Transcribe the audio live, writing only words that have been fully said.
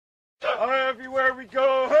Everywhere we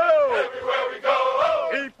go,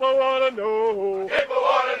 people wanna know,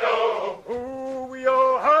 who we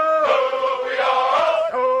are,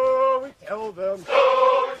 so we tell them,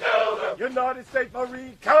 United States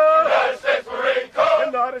Marine Corps,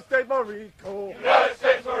 United States Marine Corps,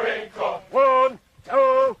 1,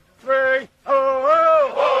 2, 3, 4.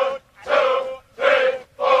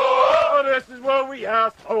 Oh, this is what we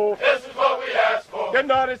asked for.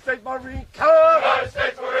 United States Marine Corps,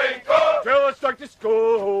 drill instructor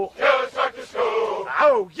school.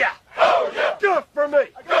 Oh yeah, good for me,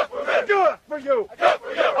 good for you.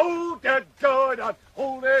 Hold that gun on,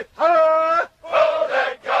 hold it high.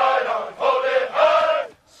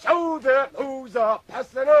 Show them who's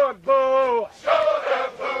passing on board.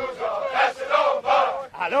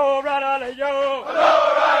 Hello, Radaleo.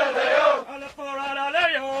 Hello, for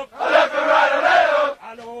Radaleo.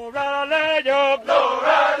 Hello, Radaleo.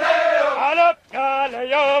 Hello,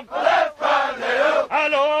 Radaleo.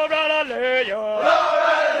 Hello, Radaleo.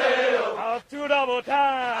 Up to double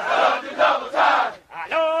time.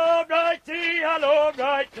 Hello, righty. Hello,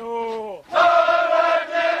 righto.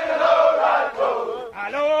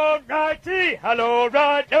 Hello, righty. Hello,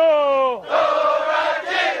 righto.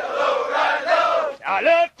 Now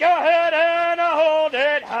lift your head and hold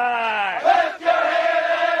it high.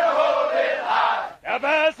 The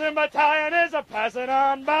best in battalion is a passing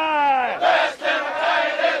on by.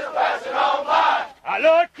 I'm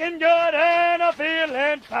looking good and I'm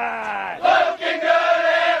feeling fine.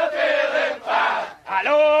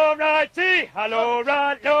 Hello, righty. Hello,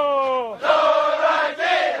 righto.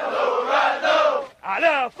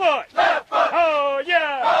 Left foot. Oh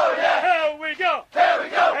yeah. Here we go.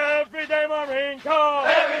 Everyday Marine Corps.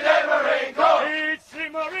 Each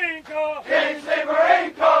Sleep Marine Corps.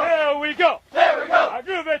 Here we go. I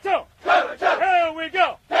groove it too. Here we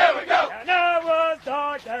go. And I was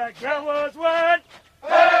dark, that ground was wet.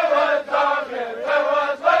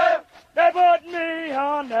 They put me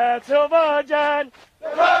on that silver jet.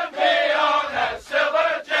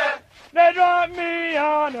 They dropped me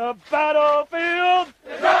on a battlefield.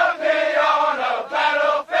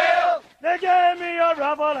 They gave me a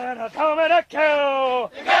rifle and told me to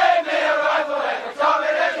kill.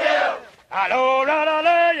 Hello,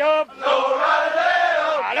 Radaleo.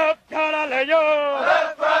 Hello, Radaleo.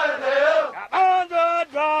 Bombs are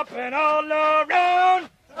dropping all around.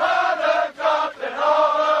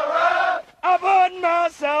 I put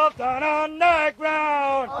myself down on the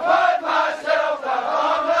ground.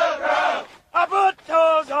 I put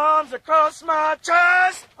those arms across my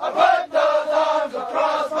chest.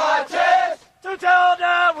 To tell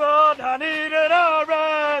the world I needed a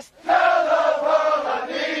rest.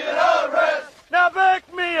 Now pick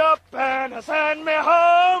me up and send me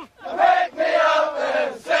home.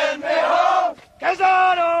 'Cause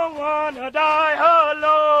I don't wanna die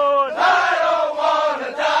alone.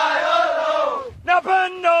 Now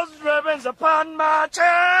pin those ribbons upon my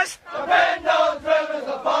chest.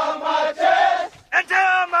 And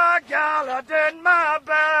tell my gal I did my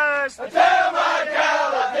best. I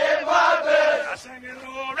sing it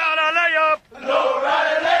low, Radaleo.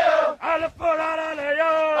 I look for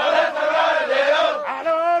Radaleo.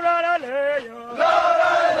 Hello, Radaleo.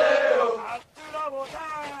 Up to double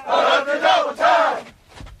time.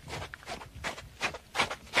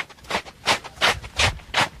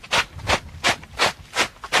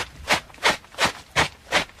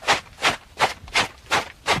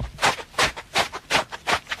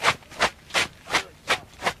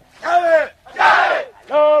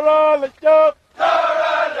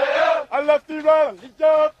 I lefty right, lift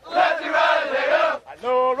up.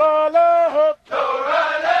 Hello, Radaleo.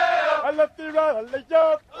 I lefty right, lift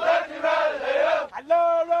up. Hello,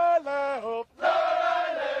 Radaleo.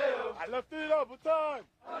 I lefty double time.